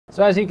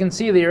So as you can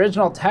see, the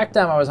original tech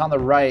demo is on the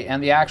right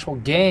and the actual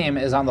game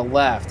is on the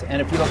left. And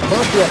if you look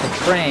closely at the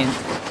train,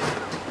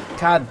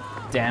 god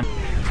damn.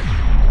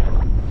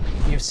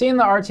 You've seen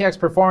the RTX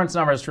performance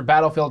numbers for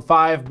Battlefield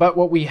 5, but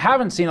what we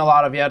haven't seen a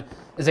lot of yet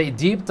is a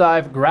deep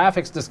dive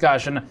graphics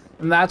discussion,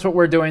 and that's what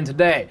we're doing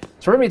today.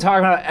 So we're gonna be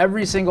talking about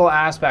every single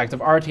aspect of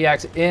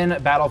RTX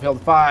in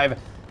Battlefield 5,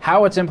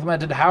 how it's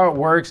implemented, how it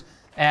works,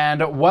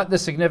 and what the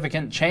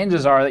significant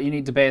changes are that you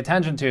need to pay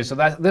attention to. So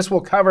this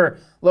will cover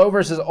low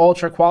versus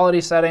ultra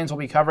quality settings. We'll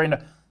be covering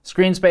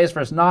screen space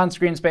versus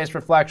non-screen space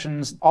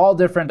reflections, all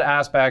different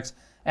aspects.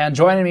 And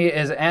joining me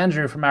is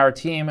Andrew from our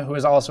team, who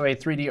is also a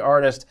 3D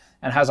artist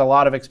and has a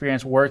lot of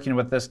experience working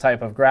with this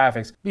type of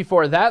graphics.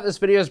 Before that, this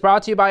video is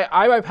brought to you by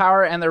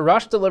iBuyPower and their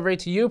Rush Delivery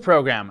to You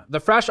program. The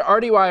fresh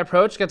RDY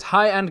approach gets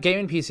high-end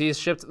gaming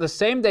PCs shipped the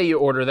same day you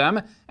order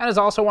them, and is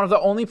also one of the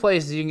only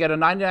places you can get a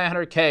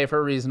 9900K for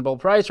a reasonable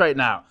price right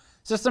now.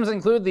 Systems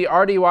include the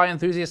RDY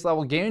enthusiast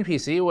level gaming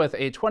PC with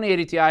a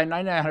 2080 Ti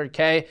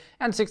 9900K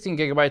and 16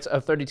 gigabytes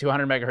of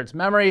 3200 megahertz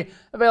memory,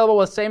 available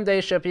with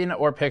same-day shipping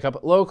or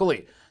pickup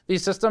locally.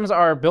 These systems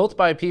are built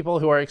by people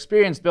who are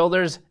experienced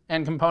builders,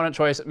 and component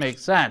choice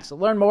makes sense.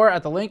 Learn more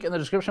at the link in the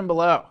description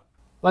below.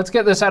 Let's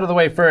get this out of the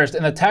way first.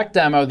 In the tech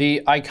demo,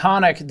 the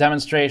iconic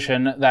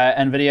demonstration that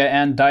NVIDIA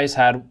and DICE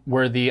had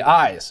were the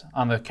eyes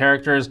on the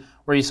characters,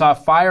 where you saw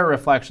fire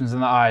reflections in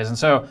the eyes. And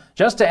so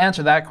just to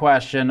answer that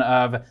question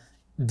of,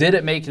 did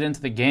it make it into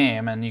the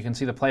game? And you can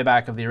see the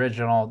playback of the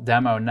original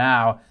demo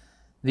now.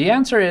 The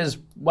answer is,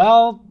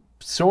 well,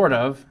 sort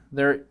of.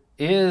 There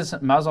is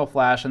muzzle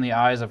flash in the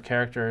eyes of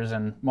characters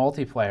in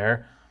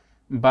multiplayer.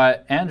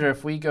 But Andrew,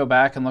 if we go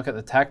back and look at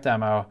the tech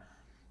demo,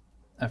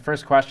 the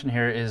first question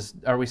here is,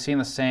 are we seeing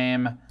the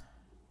same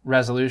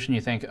resolution,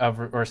 you think,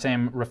 or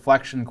same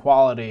reflection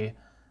quality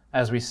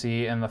as we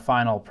see in the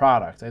final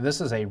product? This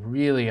is a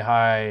really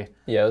high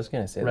I was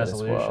going to say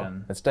resolution. That as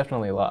well. It's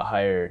definitely a lot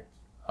higher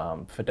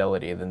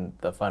fidelity than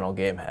the final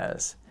game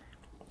has.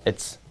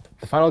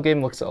 The final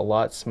game looks a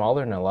lot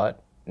smaller and a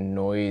lot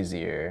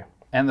noisier.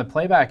 And the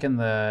playback in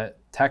the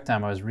tech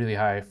demo is really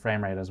high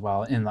frame rate as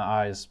well, in the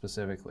eyes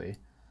specifically,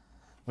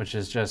 which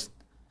is just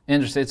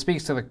interesting. It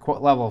speaks to the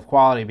level of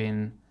quality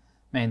being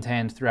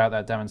maintained throughout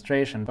that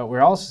demonstration, but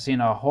we're also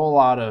seeing a whole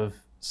lot of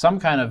some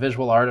kind of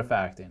visual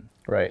artifacting.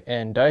 Right,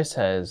 and DICE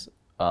has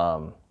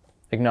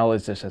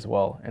acknowledged this as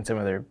well in some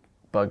of their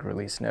bug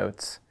release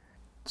notes.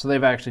 So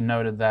they've actually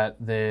noted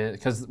that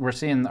because we're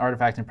seeing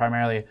artifacting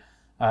primarily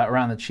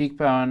around the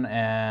cheekbone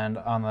and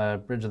on the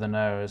bridge of the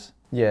nose.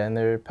 Yeah, in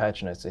their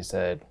patch notes they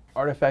said,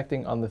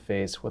 artifacting on the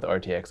face with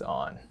RTX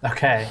on.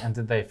 Okay, and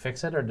did they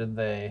fix it, or did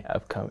they?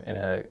 In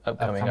an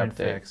upcoming update.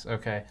 Fix.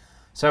 Okay,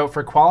 so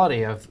for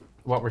quality of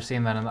what we're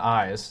seeing then in the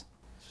eyes,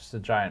 it's just a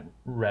giant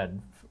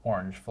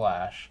red-orange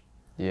flash.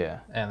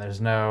 Yeah. And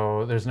there's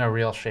no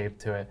real shape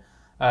to it.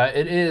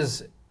 It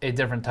is a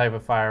different type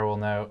of fire, we'll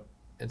note.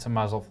 It's a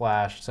muzzle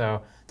flash,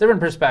 so different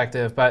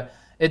perspective, but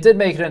it did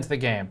make it into the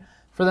game.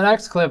 For the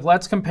next clip,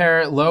 let's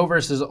compare low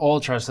versus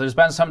ultra. So there's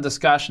been some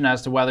discussion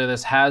as to whether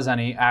this has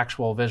any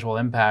actual visual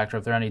impact or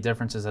if there are any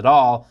differences at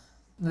all.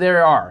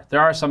 There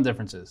are some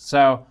differences.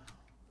 So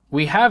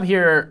we have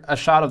here a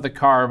shot of the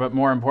car, but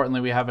more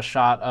importantly, we have a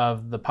shot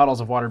of the puddles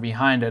of water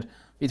behind it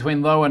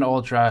between low and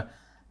ultra.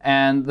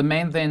 And the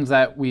main things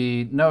that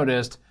we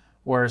noticed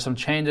were some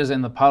changes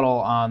in the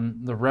puddle on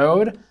the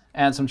road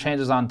and some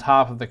changes on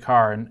top of the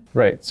car.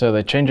 Right, so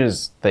the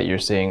changes that you're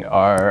seeing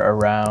are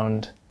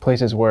around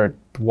places where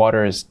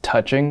water is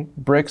touching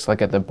bricks,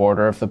 like at the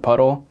border of the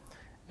puddle.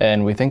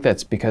 And we think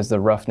that's because the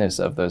roughness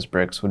of those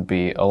bricks would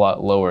be a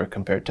lot lower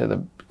compared to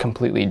the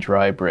completely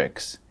dry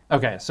bricks.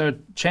 Okay, so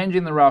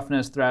changing the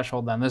roughness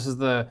threshold then. This is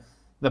the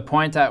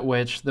point at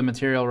which the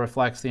material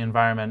reflects the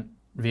environment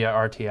via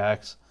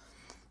RTX.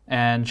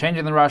 And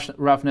changing the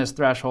roughness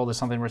threshold is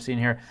something we're seeing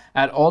here.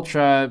 At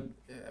Ultra,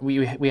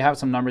 we have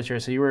some numbers here.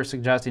 So you were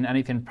suggesting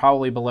anything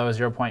probably below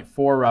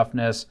 0.4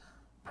 roughness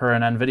per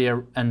an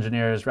NVIDIA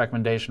engineer's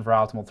recommendation for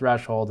optimal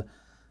threshold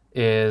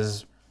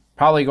is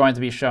probably going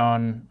to be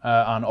shown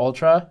on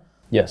Ultra.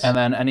 Yes. And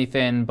then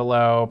anything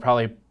below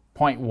probably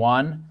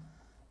 0.1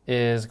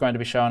 is going to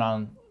be shown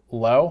on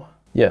low?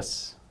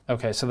 Yes.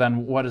 Okay, so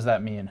then what does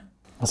that mean?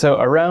 So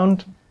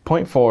around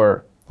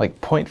 0.4, like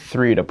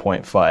 0.3 to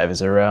 0.5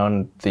 is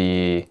around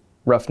the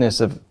roughness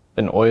of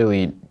an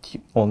oily,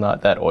 well,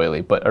 not that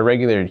oily, but a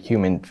regular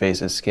human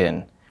face's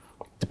skin,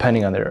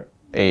 depending on their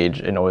age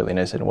and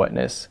oiliness and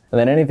wetness. And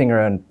then anything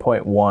around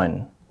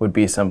 0.1 would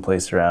be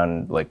someplace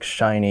around like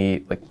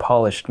shiny, like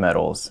polished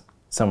metals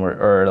somewhere,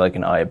 or like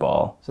an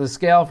eyeball. So the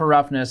scale for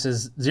roughness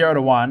is 0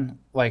 to 1,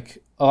 like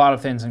a lot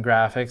of things in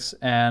graphics,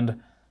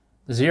 and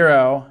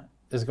 0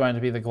 is going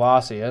to be the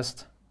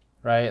glossiest,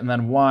 right? And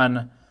then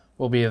 1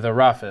 will be the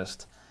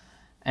roughest.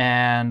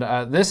 And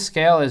this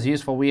scale is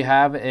useful. We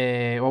have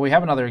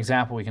another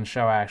example we can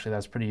show actually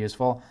that's pretty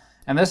useful.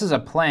 And this is a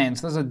plane,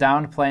 so this is a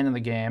downed plane in the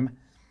game.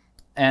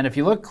 And if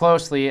you look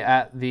closely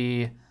at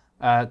the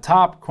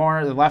top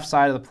corner, the left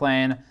side of the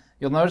plane,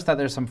 you'll notice that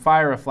there's some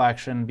fire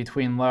reflection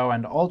between low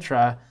and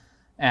ultra,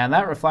 and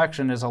that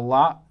reflection is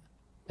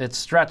it's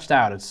stretched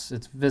out. It's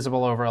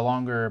visible over a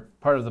longer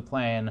part of the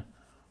plane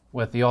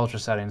with the ultra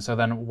setting. So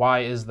then why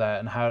is that,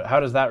 and how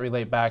does that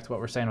relate back to what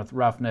we're saying with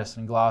roughness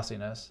and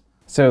glossiness?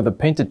 So the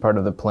painted part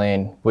of the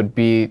plane would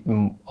be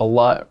a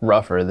lot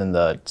rougher than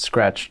the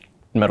scratched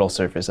metal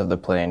surface of the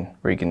plane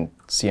where you can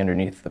see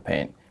underneath the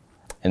paint.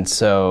 And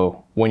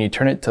so when you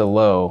turn it to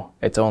low,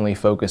 it's only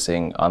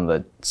focusing on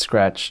the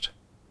scratched,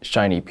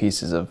 shiny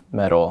pieces of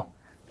metal.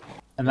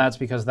 And that's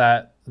because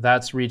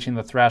that's reaching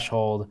the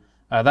threshold.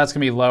 That's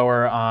going to be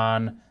lower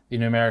on the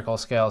numerical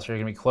scale, so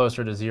you're going to be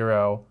closer to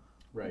 0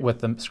 with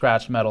the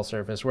scratched metal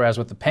surface, whereas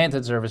with the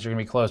painted surface, you're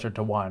going to be closer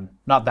to 1.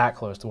 Not that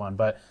close to 1,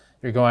 but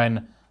you're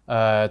going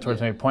towards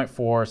maybe 0.4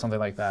 or something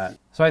like that.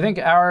 So I think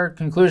our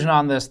conclusion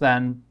on this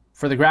then,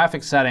 for the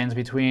graphic settings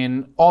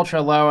between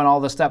ultra low and all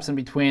the steps in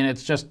between,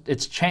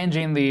 it's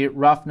changing the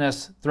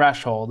roughness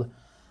threshold.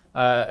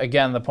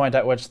 Again, the point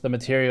at which the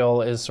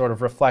material is sort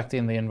of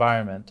reflecting the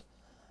environment.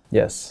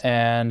 Yes.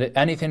 And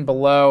anything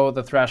below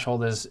the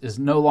threshold is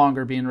no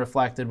longer being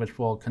reflected, which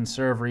will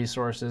conserve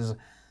resources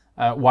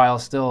while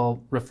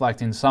still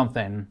reflecting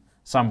something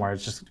somewhere.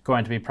 It's just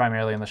going to be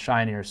primarily in the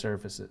shinier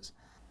surfaces.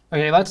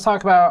 Okay, let's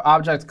talk about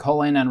object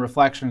culling and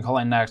reflection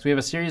culling next. We have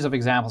a series of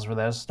examples for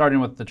this, starting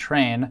with the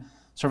train.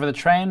 So for the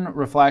train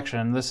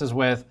reflection, this is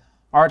with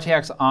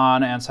RTX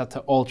on and set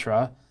to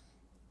ultra.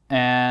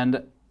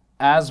 And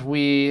as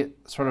we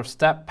sort of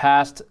step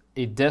past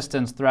a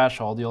distance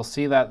threshold, you'll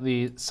see that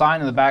the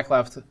sign in the back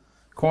left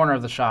corner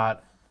of the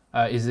shot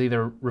is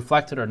either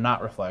reflected or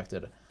not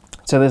reflected.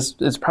 So this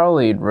is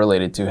probably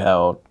related to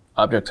how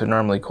objects are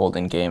normally culled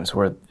in games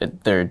where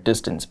they're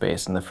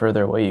distance-based, and the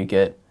further away you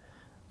get,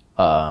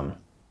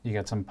 you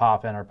get some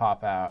pop in or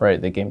pop out.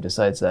 Right, the game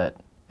decides that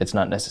it's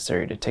not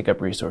necessary to take up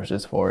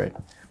resources for it.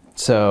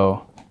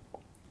 So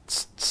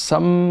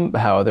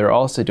somehow they're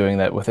also doing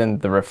that within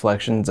the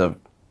reflections of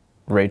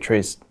ray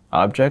traced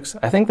objects.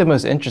 I think the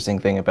most interesting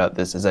thing about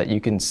this is that you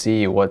can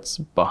see what's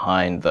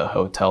behind the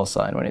hotel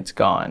sign when it's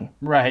gone.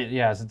 Right,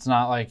 yes. It's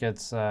not like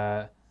it's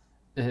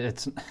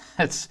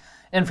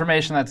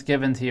information that's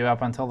given to you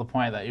up until the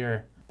point that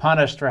you're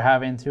punished for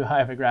having too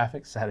high of a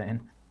graphics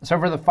setting. So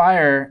for the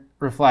fire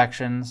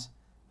reflections,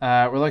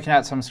 we're looking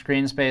at some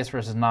screen space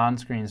versus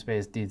non-screen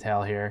space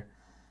detail here.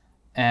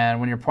 And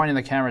when you're pointing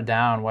the camera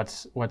down,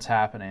 what's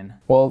happening?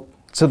 Well,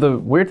 so the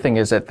weird thing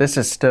is that this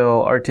is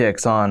still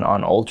RTX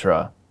on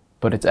ultra,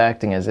 but it's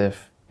acting as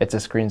if it's a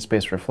screen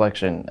space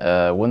reflection.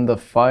 When the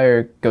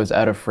fire goes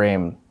out of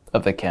frame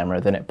of the camera,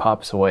 then it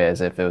pops away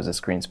as if it was a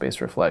screen space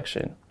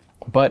reflection.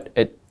 But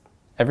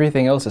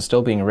everything else is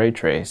still being ray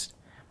traced.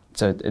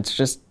 So it's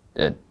just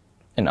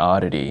an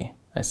oddity,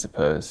 I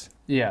suppose.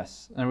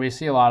 Yes, and we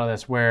see a lot of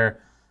this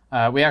where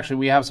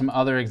we have some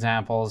other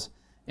examples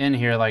in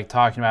here, like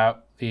talking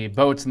about the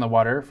boats in the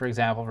water, for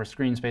example, for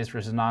screen space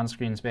versus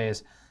non-screen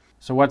space.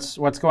 So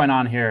what's going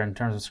on here in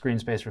terms of screen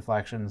space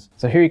reflections?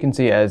 So here you can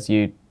see as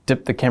you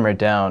dip the camera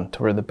down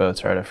to where the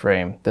boats are out of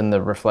frame, then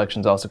the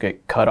reflections also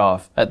get cut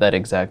off at that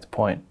exact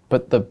point.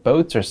 But the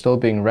boats are still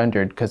being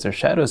rendered because their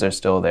shadows are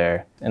still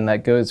there, and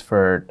that goes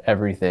for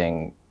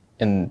everything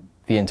in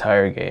the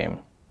entire game.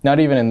 Not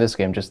even in this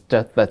game, just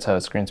that's how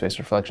screen space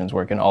reflections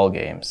work in all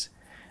games.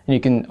 And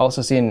you can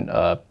also see in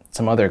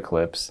some other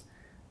clips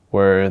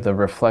where the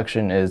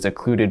reflection is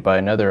occluded by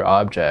another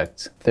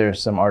object.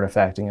 There's some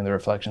artifacting in the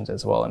reflections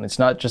as well. And it's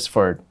not just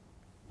for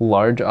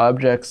large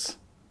objects.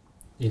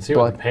 You can see it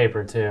with the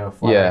paper too,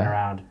 fluttering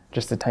around.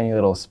 Just the tiny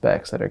little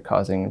specks that are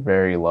causing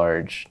very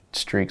large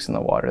streaks in the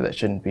water that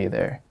shouldn't be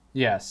there.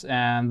 Yes,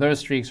 and those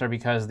streaks are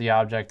because the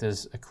object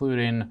is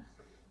occluding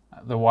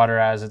the water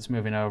as it's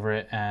moving over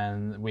it,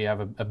 and we have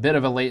a bit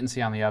of a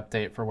latency on the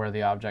update for where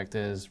the object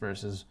is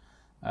versus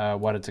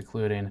what it's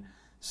occluding.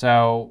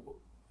 So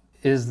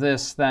is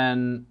this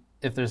then,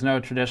 if there's no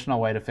traditional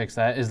way to fix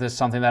that, is this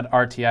something that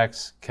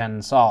RTX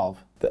can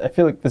solve? I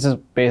feel like this is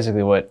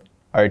basically what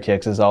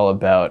RTX is all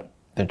about.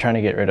 They're trying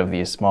to get rid of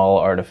these small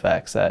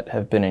artifacts that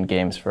have been in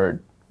games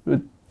for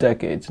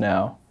decades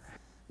now.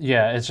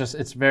 Yeah,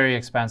 it's very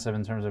expensive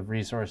in terms of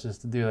resources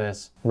to do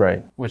this.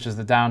 Right. Which is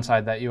the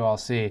downside that you all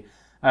see.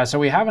 So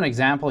we have an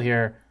example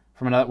here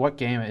from another, what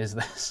game is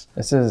this?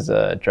 This is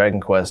Dragon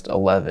Quest XI.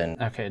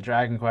 Okay,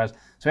 Dragon Quest.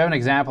 So we have an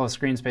example of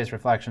screen space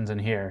reflections in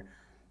here.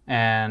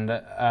 And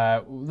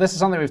this is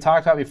something we've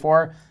talked about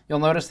before. You'll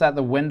notice that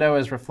the window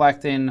is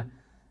reflecting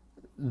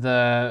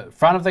the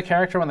front of the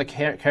character when the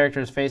character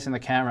is facing the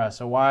camera.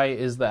 So why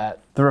is that?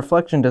 The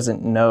reflection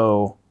doesn't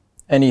know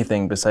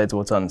anything besides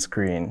what's on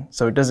screen.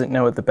 So it doesn't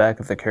know what the back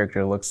of the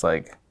character looks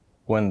like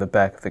when the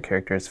back of the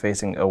character is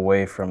facing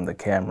away from the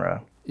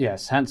camera.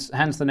 Yes, hence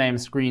the name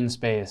screen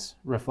space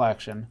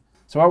reflection.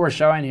 So what we're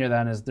showing here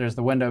then is there's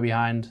the window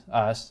behind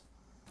us.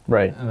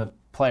 Right. And the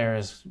player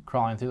is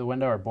crawling through the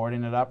window or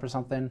boarding it up or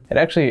something.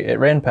 It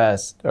ran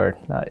past, or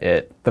not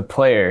it, the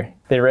player,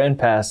 they ran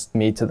past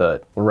me to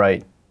the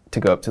right to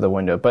go up to the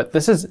window. But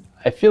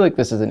I feel like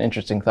this is an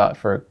interesting thought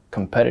for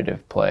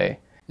competitive play.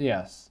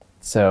 Yes.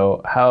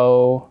 So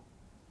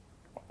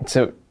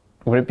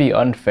would it be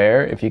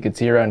unfair if you could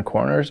see around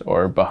corners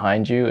or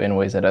behind you in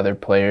ways that other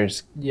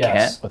players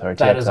can't with RTX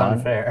that is on?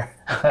 unfair.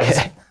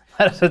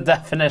 That is a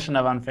definition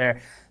of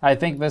unfair. I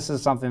think this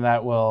is something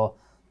that will,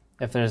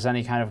 if there's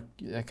any kind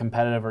of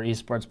competitive or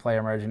esports play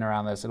emerging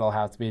around this, it'll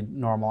have to be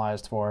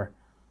normalized for.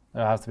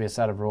 There'll have to be a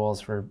set of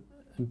rules for,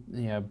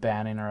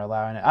 banning or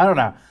allowing it. I don't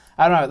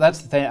know.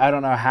 That's the thing. I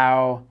don't know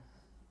how.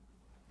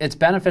 It's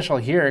beneficial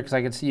here because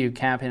I could see you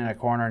camping in a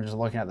corner and just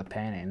looking at the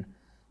painting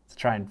to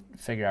try and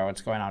figure out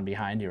what's going on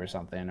behind you or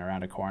something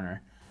around a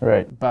corner.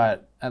 Right.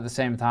 But at the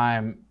same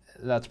time,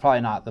 that's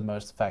probably not the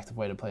most effective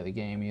way to play the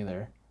game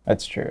either.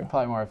 That's true.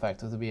 Probably more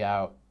effective to be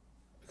out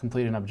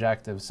completing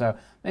objectives. So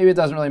maybe it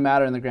doesn't really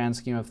matter in the grand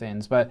scheme of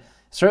things, but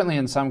certainly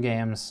in some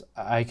games,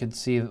 I could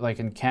see, like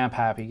in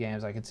camp-happy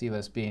games, I could see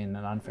this being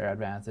an unfair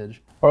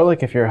advantage. Or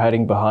like if you're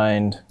hiding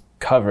behind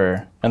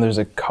cover and there's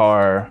a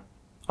car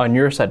on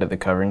your side of the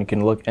cover and you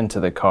can look into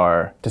the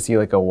car to see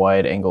like a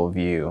wide-angle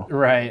view.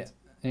 Right.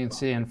 You can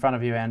see in front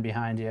of you and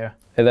behind you.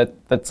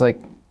 That's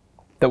like,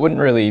 that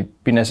wouldn't really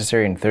be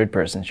necessary in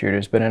third-person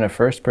shooters, but in a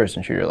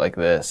first-person shooter like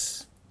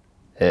this,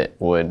 it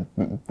would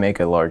make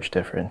a large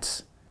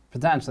difference.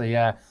 Potentially,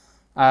 yeah.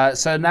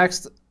 So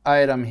next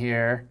item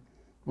here,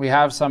 we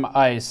have some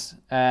ice,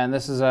 and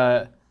this is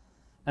an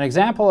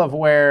example of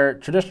where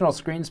traditional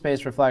screen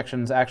space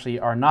reflections actually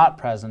are not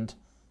present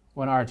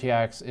when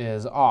RTX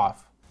is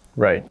off.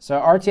 Right. So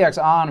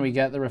RTX on, we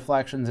get the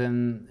reflections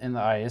in the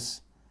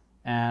ice,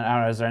 and I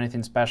don't know, is there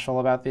anything special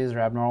about these or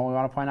abnormal we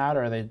want to point out,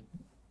 or are they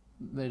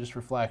just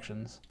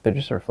reflections? They're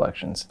just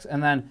reflections.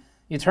 And then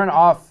you turn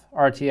off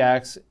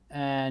RTX,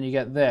 and you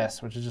get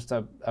this, which is just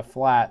a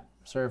flat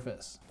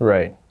surface.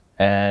 Right.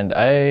 And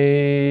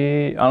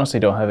I honestly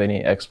don't have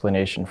any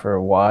explanation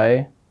for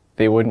why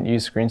they wouldn't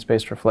use screen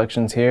space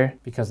reflections here.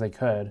 Because they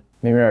could.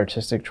 Maybe an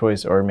artistic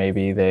choice, or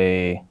maybe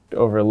they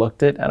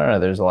overlooked it. I don't know.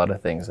 There's a lot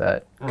of things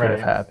that could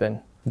have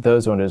happened.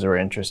 Those windows are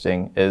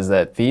interesting, is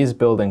that these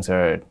buildings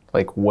are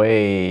like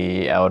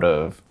way out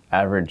of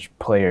average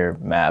player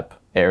map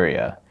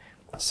area.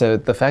 So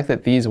the fact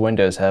that these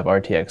windows have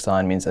RTX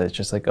on means that it's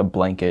just like a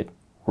blanket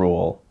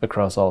rule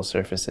across all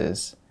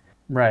surfaces.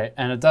 Right,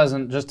 and it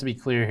doesn't, just to be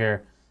clear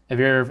here, if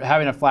you're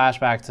having a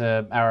flashback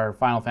to our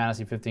Final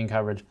Fantasy 15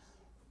 coverage,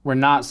 we're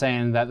not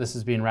saying that this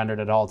is being rendered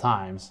at all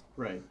times.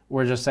 Right.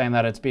 We're just saying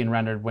that it's being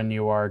rendered when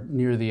you are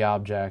near the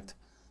object,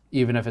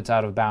 even if it's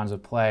out of bounds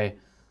of play.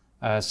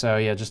 So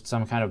yeah, just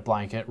some kind of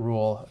blanket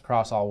rule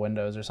across all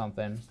windows or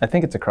something. I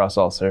think it's across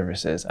all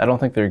surfaces. I don't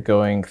think they're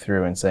going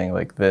through and saying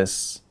like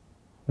this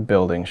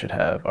building should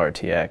have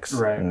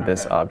RTX and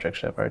this object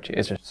should have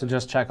RTX. So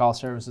just check all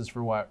surfaces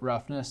for what?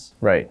 Roughness?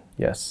 Right,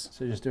 yes.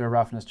 So just do a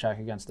roughness check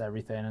against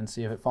everything and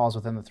see if it falls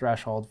within the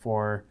threshold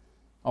for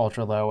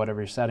ultra low,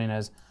 whatever your setting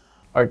is.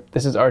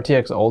 This is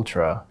RTX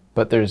Ultra,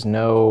 but there's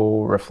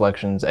no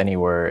reflections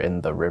anywhere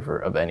in the river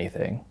of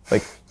anything.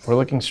 Like, we're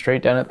looking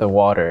straight down at the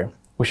water.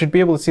 We should be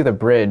able to see the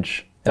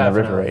bridge in the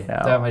river right now.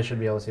 Definitely should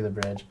be able to see the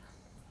bridge.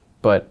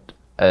 But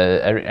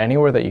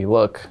anywhere that you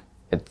look,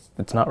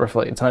 it's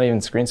not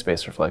even screen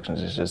space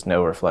reflections. It's just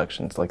no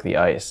reflections like the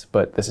ice.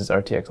 But this is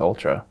RTX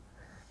Ultra.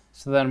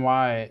 So then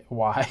why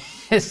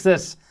is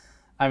this?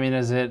 I mean,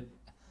 is it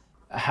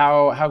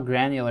how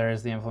granular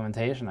is the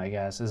implementation? I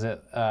guess is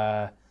it?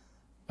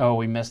 Oh,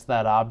 we missed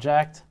that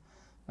object.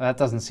 That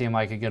doesn't seem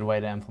like a good way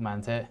to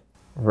implement it.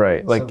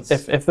 Right. Like so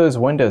if those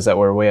windows that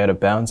were way out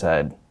of bounds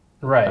had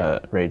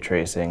ray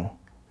tracing,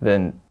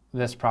 then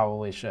this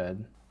probably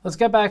should. Let's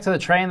get back to the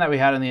train that we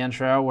had in the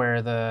intro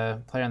where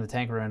the player in the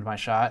tank ruined my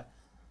shot.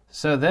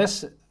 So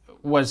this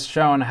was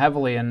shown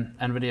heavily in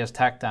NVIDIA's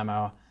tech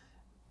demo,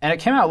 and it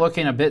came out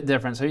looking a bit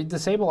different. So you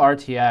disable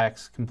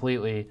RTX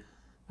completely.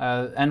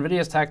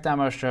 NVIDIA's tech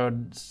demo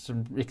showed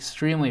some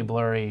extremely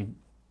blurry,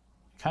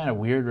 kind of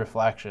weird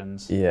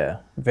reflections. Yeah,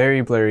 very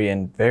blurry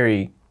and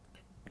very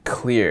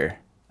clear.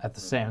 At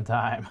the same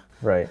time.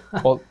 Right.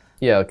 Well,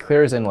 yeah,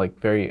 clear as in like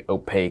very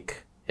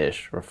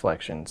opaque-ish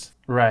reflections.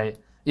 Right.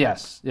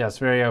 Yes,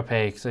 very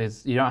opaque. So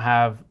you don't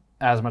have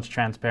as much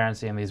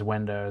transparency in these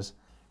windows.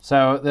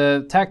 So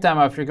the tech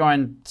demo, if you're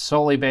going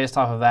solely based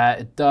off of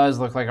that, it does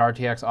look like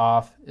RTX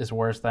off is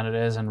worse than it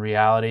is in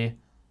reality,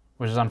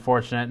 which is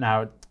unfortunate.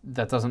 Now,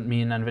 that doesn't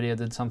mean NVIDIA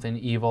did something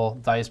evil.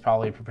 DICE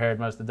probably prepared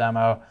most of the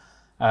demo.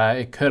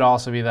 It could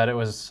also be that it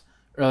was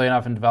early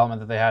enough in development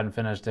that they hadn't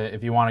finished it,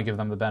 if you want to give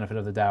them the benefit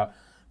of the doubt.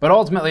 But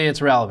ultimately,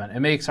 it's relevant. It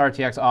makes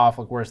RTX off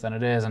look worse than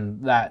it is,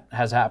 and that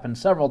has happened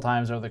several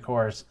times over the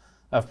course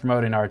of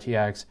promoting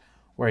RTX,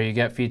 where you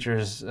get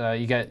features,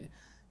 you get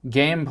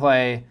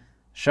gameplay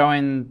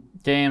showing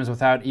games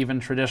without even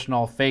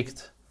traditional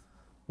faked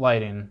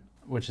lighting,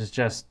 which is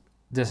just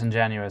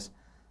disingenuous.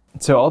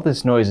 So all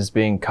this noise is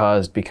being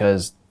caused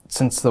because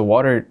since the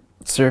water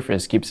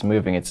surface keeps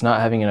moving, it's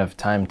not having enough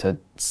time to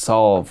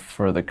solve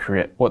for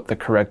what the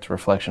correct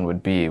reflection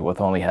would be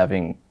with only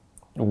having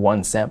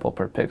one sample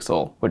per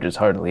pixel, which is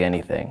hardly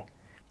anything.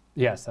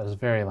 Yes, that is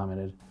very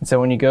limited. So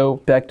when you go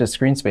back to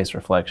screen space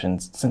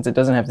reflections, since it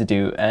doesn't have to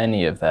do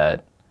any of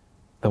that,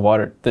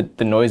 the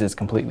noise is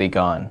completely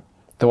gone.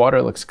 The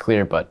water looks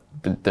clear, but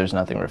there's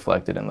nothing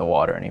reflected in the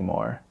water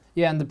anymore.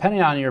 Yeah, and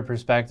depending on your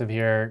perspective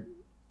here,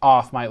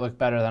 off might look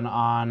better than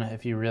on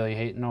if you really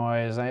hate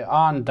noise.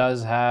 On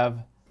does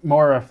have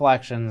more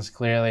reflections,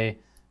 clearly,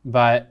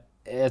 but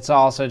it's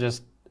also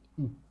just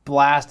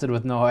blasted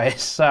with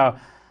noise. So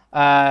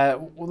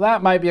that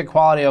might be a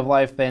quality of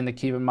life thing to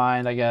keep in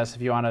mind, I guess,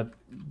 if you want to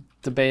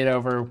debate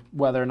over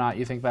whether or not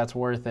you think that's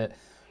worth it.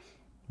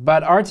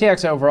 But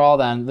RTX overall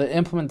then, the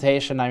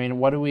implementation, I mean,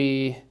 what do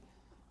we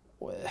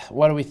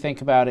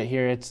think about it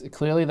here? It's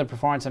clearly the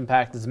performance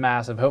impact is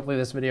massive. Hopefully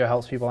this video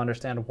helps people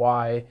understand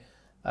why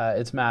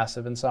it's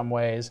massive in some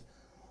ways.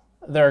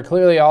 There are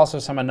clearly also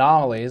some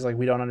anomalies, like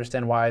we don't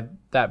understand why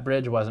that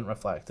bridge wasn't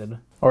reflected.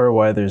 Or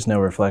why there's no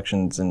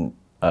reflections in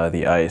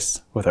the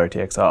ice with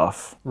RTX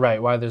off.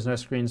 Right, why there's no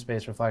screen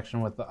space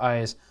reflection with the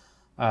ice.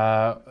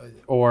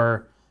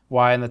 Or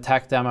why in the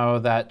tech demo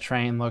that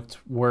train looked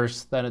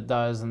worse than it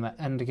does in the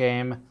end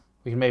game.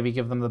 We can maybe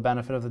give them the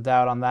benefit of the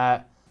doubt on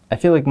that. I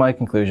feel like my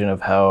conclusion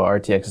of how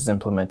RTX is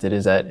implemented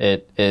is that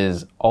it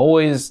is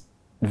always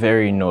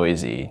very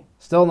noisy.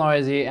 Still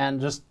noisy, and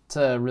just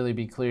to really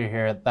be clear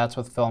here, that's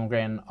with film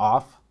grain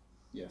off.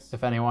 Yes.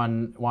 If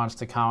anyone wants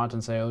to comment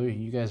and say, oh,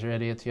 you guys are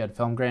idiots, you had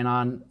film grain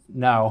on,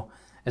 no.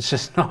 It's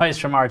just noise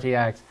from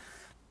RTX.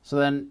 So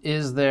then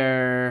is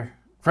there,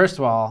 first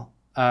of all,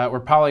 we're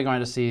probably going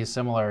to see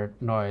similar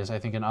noise, I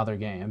think, in other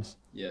games.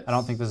 Yes. I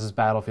don't think this is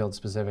Battlefield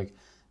specific.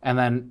 And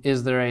then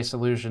is there a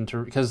solution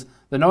to, because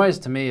the noise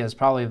to me is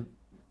probably,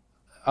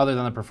 other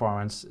than the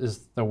performance,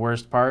 is the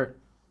worst part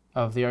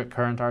of the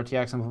current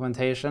RTX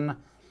implementation.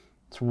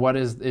 So what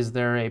is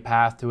there a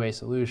path to a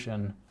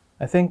solution?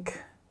 I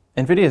think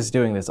NVIDIA is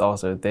doing this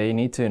also. They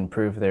need to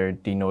improve their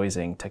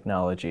denoising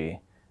technology.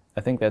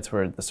 I think that's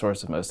where the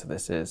source of most of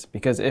this is.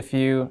 Because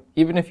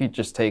even if you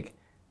just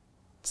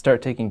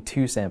start taking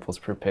 2 samples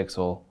per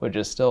pixel, which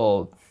is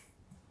still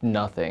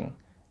nothing,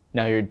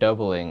 now you're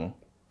doubling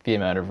the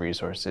amount of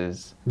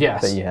resources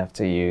that you have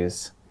to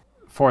use.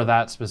 For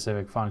that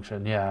specific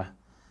function, yeah.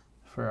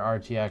 For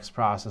RTX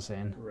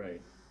processing. Right.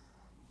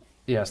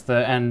 Yes,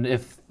 and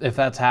if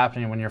that's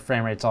happening when your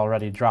frame rate's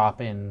already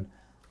dropping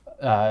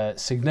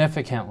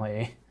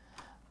significantly,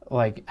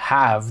 like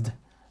halved,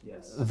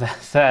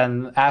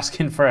 then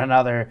asking for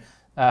another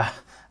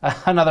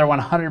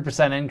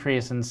 100%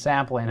 increase in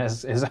sampling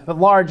is a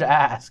large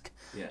ask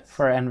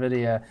for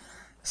NVIDIA.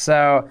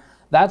 So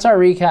that's our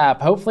recap.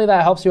 Hopefully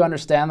that helps you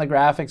understand the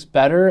graphics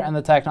better and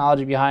the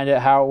technology behind it,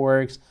 how it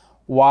works,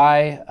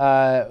 why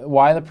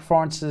the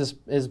performance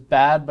is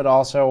bad, but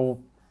also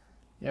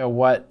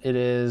what it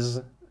is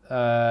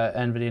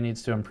NVIDIA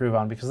needs to improve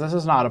on, because this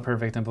is not a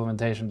perfect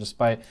implementation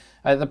despite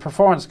the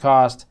performance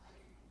cost,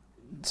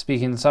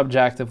 speaking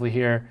subjectively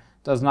here,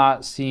 does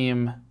not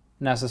seem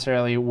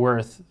necessarily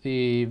worth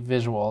the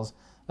visuals,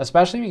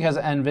 especially because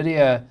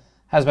NVIDIA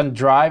has been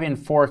driving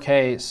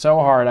 4K so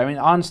hard. I mean,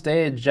 on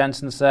stage,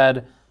 Jensen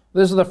said,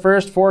 this is the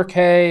first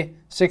 4K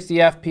 60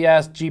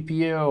 FPS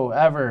GPU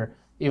ever,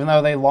 even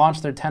though they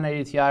launched their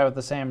 1080 Ti with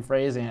the same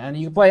phrasing. And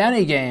you can play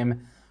any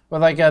game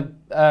with like a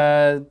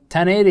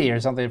 1080 or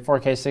something,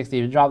 4K 60,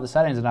 if you drop the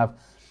settings enough.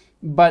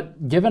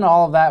 But given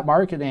all of that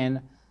marketing,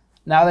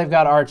 now they've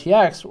got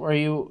RTX where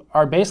you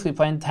are basically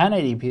playing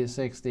 1080p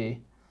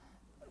 60,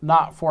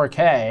 not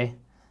 4K,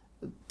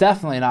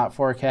 definitely not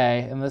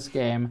 4K in this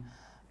game.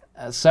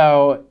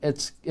 So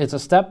it's a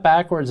step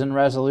backwards in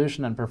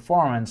resolution and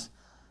performance.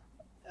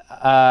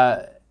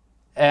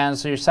 And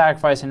so you're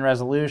sacrificing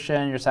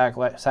resolution, you're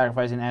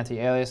sacrificing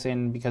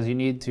anti-aliasing because you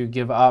need to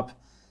give up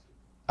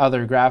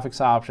other graphics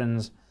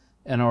options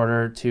in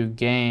order to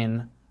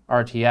gain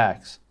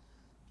RTX.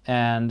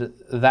 And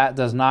that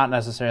does not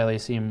necessarily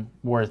seem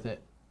worth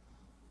it,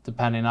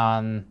 depending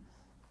on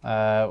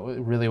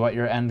really what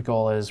your end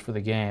goal is for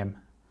the game.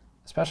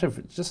 Especially if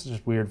it's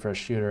just weird for a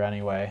shooter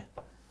anyway.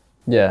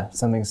 Yeah,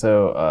 something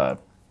so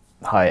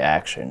high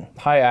action.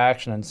 High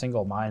action and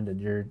single-minded.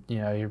 Your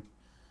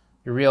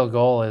real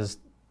goal is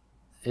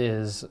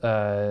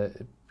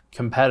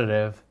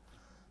competitive.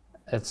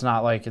 It's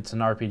not like it's an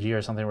RPG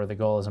or something where the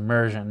goal is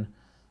immersion.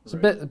 It's a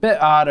bit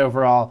odd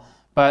overall,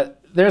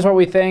 but there's what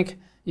we think.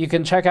 You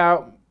can check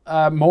out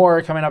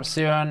more coming up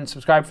soon.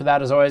 Subscribe for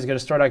that as always. Go to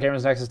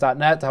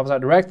store.gamersnexus.net to help us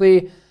out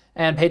directly,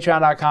 and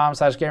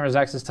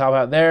patreon.com/gamersnexus to help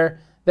out there.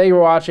 Thank you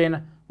for watching.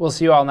 We'll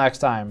see you all next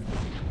time.